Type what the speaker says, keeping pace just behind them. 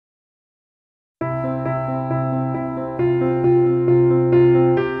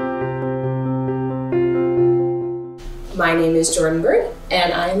My name is Jordyne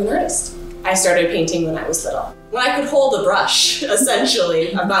and I am an artist. I started painting when I was little. When I could hold a brush,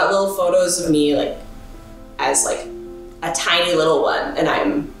 essentially. I've got little photos of me as a tiny little one, and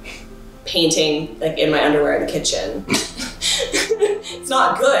I'm painting in my underwear in the kitchen. It's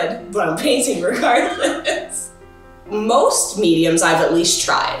not good, but I'm painting regardless. Most mediums I've at least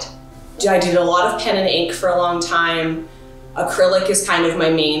tried. I did a lot of pen and ink for a long time. Acrylic is kind of my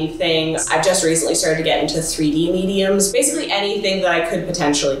main thing. I've just recently started to get into 3D mediums. Basically anything that I could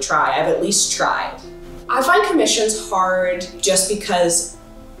potentially try, I've at least tried. I find commissions hard just because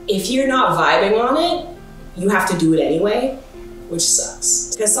if you're not vibing on it, you have to do it anyway, which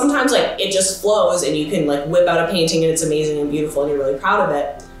sucks. Because sometimes it just flows and you can whip out a painting and it's amazing and beautiful and you're really proud of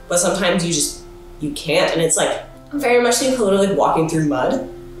it. But sometimes you can't, and it's very much the equivalent of walking through mud.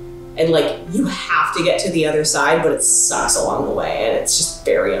 And you have to get to the other side, but it sucks along the way, and it's just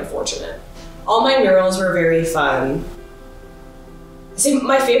very unfortunate. All my murals were very fun.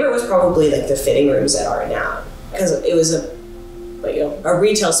 My favorite was probably the fitting rooms at Art Now, because it was a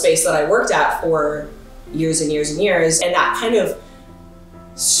retail space that I worked at for years and years and years, and that kind of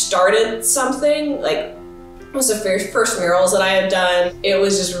started something. It was the first murals that I had done. It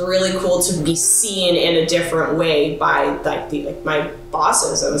was just really cool to be seen in a different way by my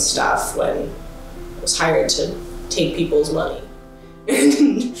bosses and stuff when I was hired to take people's money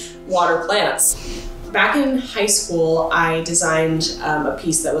and water plants. Back in high school, I designed a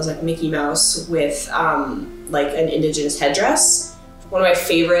piece that was Mickey Mouse with an indigenous headdress. One of my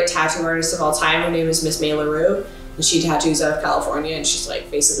favorite tattoo artists of all time, her name is Miss May LaRue, and she tattoos out of California, and she's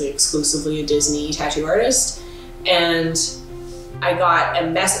basically exclusively a Disney tattoo artist. And I got a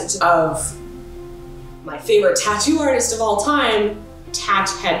message of my favorite tattoo artist of all time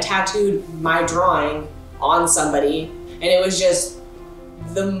had tattooed my drawing on somebody, and it was just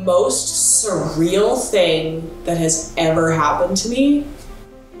the most surreal thing that has ever happened to me.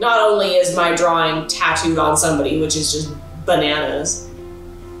 Not only is my drawing tattooed on somebody, which is just bananas,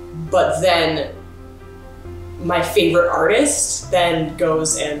 but then my favorite artist then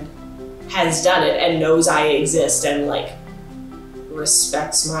goes and has done it and knows I exist and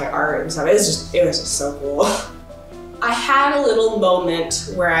respects my art and stuff. It was just so cool. I had a little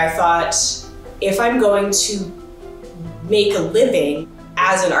moment where I thought, if I'm going to make a living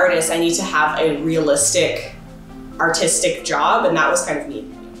as an artist, I need to have a realistic artistic job, and that was kind of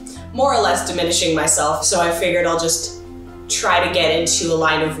me more or less diminishing myself. So I figured I'll just try to get into a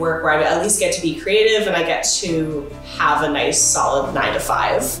line of work where I at least get to be creative and I get to have a nice solid 9 to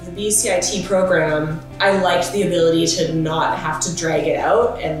 5. The BCIT program, I liked the ability to not have to drag it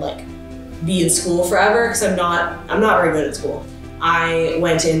out and be in school forever, because I'm not very good at school. I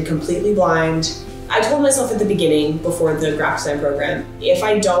went in completely blind. I told myself at the beginning, before the graphic design program, if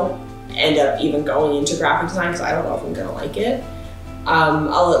I don't end up even going into graphic design, because I don't know if I'm gonna like it,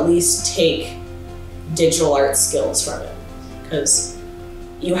 I'll at least take digital art skills from it. Because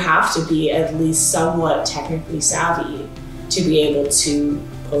you have to be at least somewhat technically savvy to be able to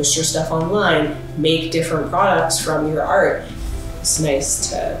post your stuff online, make different products from your art. It's nice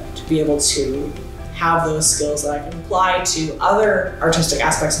to be able to have those skills that I can apply to other artistic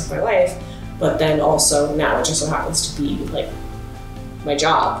aspects of my life, but then also now it just so happens to be my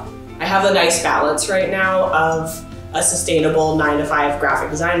job. I have a nice balance right now of a sustainable 9 to 5 graphic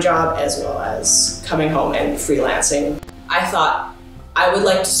design job as well as coming home and freelancing. I thought I would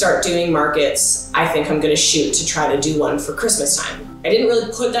like to start doing markets. I think I'm gonna shoot to try to do one for Christmas time. I didn't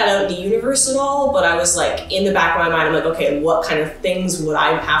really put that out in the universe at all, but I was in the back of my mind, I'm okay, what kind of things would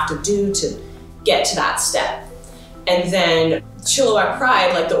I have to do to get to that step? And then Chilliwack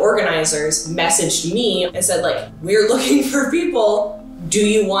Pride, the organizers, messaged me and said we're looking for people. Do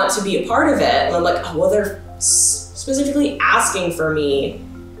you want to be a part of it? And I'm oh, well, they're specifically asking for me.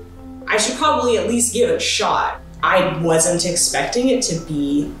 I should probably at least give it a shot. I wasn't expecting it to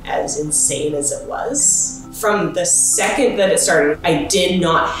be as insane as it was. From the second that it started, I did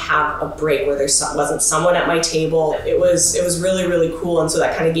not have a break where there wasn't someone at my table. It was really, really cool, and so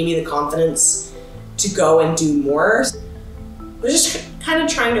that kind of gave me the confidence to go and do more. I was just kind of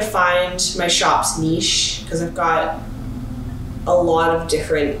trying to find my shop's niche, because I've got a lot of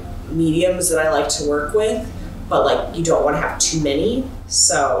different mediums that I like to work with, but you don't want to have too many.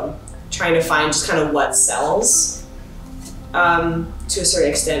 So trying to find just kind of what sells to a certain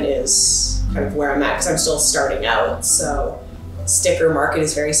extent is kind of where I'm at, because I'm still starting out. So sticker market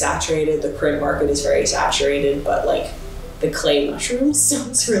is very saturated, the print market is very saturated, but the clay mushrooms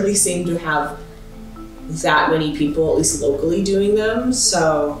don't really seem to have that many people, at least locally, doing them.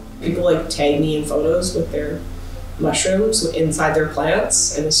 So people tag me in photos with their mushrooms inside their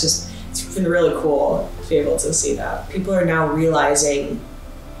plants, and it's been really cool. be able to see that. People are now realizing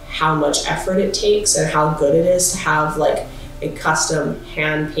how much effort it takes and how good it is to have like a custom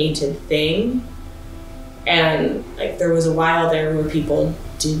hand-painted thing. And like there was a while there where people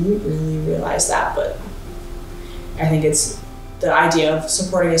didn't really realize that, but I think it's the idea of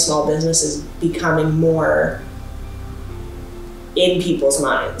supporting a small business is becoming more in people's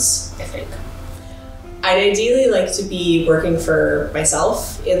minds, I think. I'd ideally like to be working for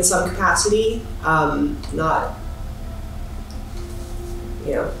myself in some capacity, not,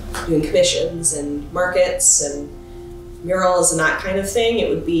 you know, doing commissions and markets and murals and that kind of thing. It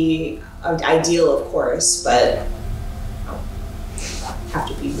would be ideal, of course, but have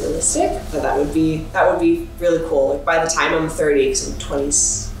to be realistic. But that would be really cool. Like by the time I'm 30, because I'm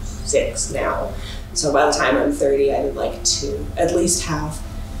 26 now, so by the time I'm 30, I would like to at least have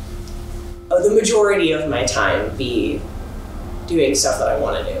the majority of my time be doing stuff that I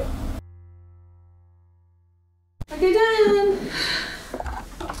want to do. Okay, done.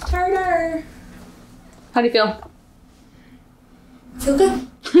 Harder. How do you feel? I feel good.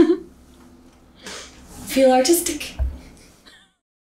 I feel artistic.